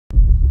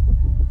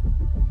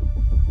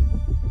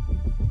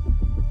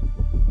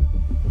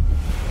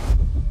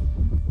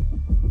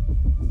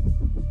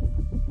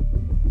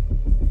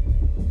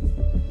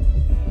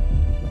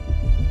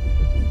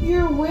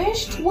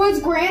wished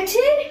was granted?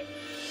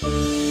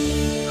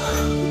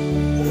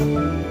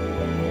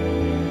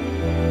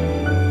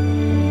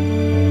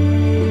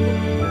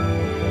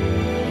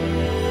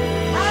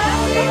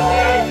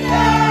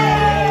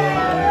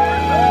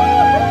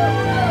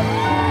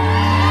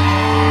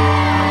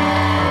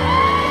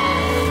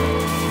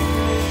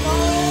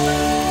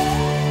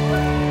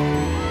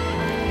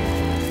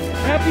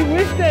 Happy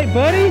Wish Day,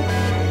 buddy!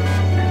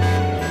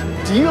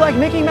 Do you like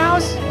Mickey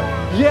Mouse?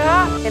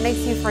 Yeah? It makes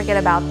you forget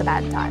about the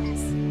bad times.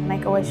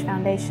 Make-A-Wish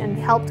Foundation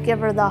helped give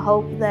her the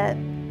hope that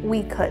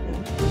we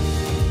couldn't.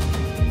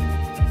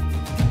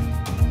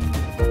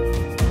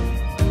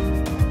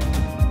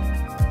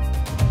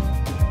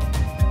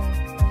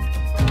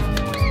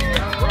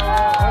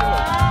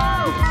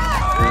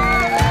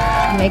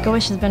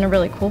 Make-A-Wish has been a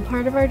really cool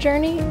part of our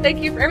journey. Thank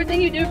you for everything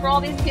you do for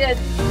all these kids.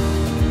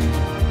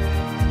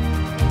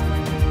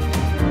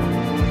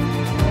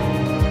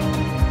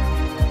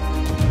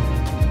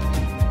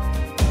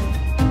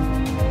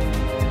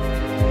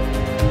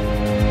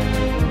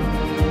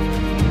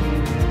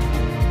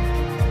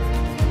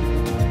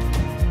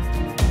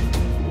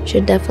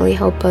 Should definitely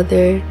help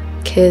other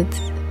kids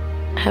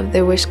have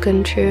their wish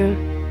come true.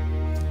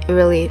 It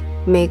really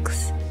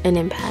makes an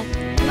impact.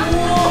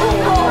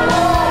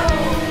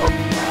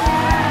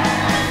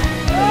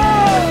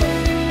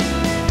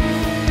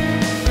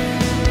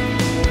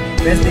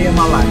 Best day of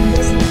my life.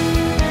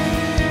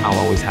 I'll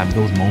always have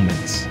those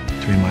moments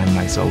to remind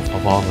myself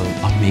of all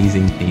the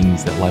amazing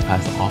things that life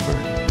has to offer.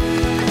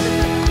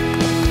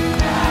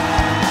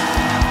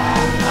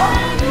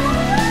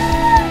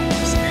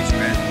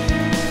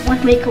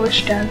 What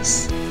Make-A-Wish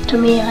does, to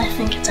me, I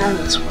think it's out of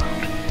this world.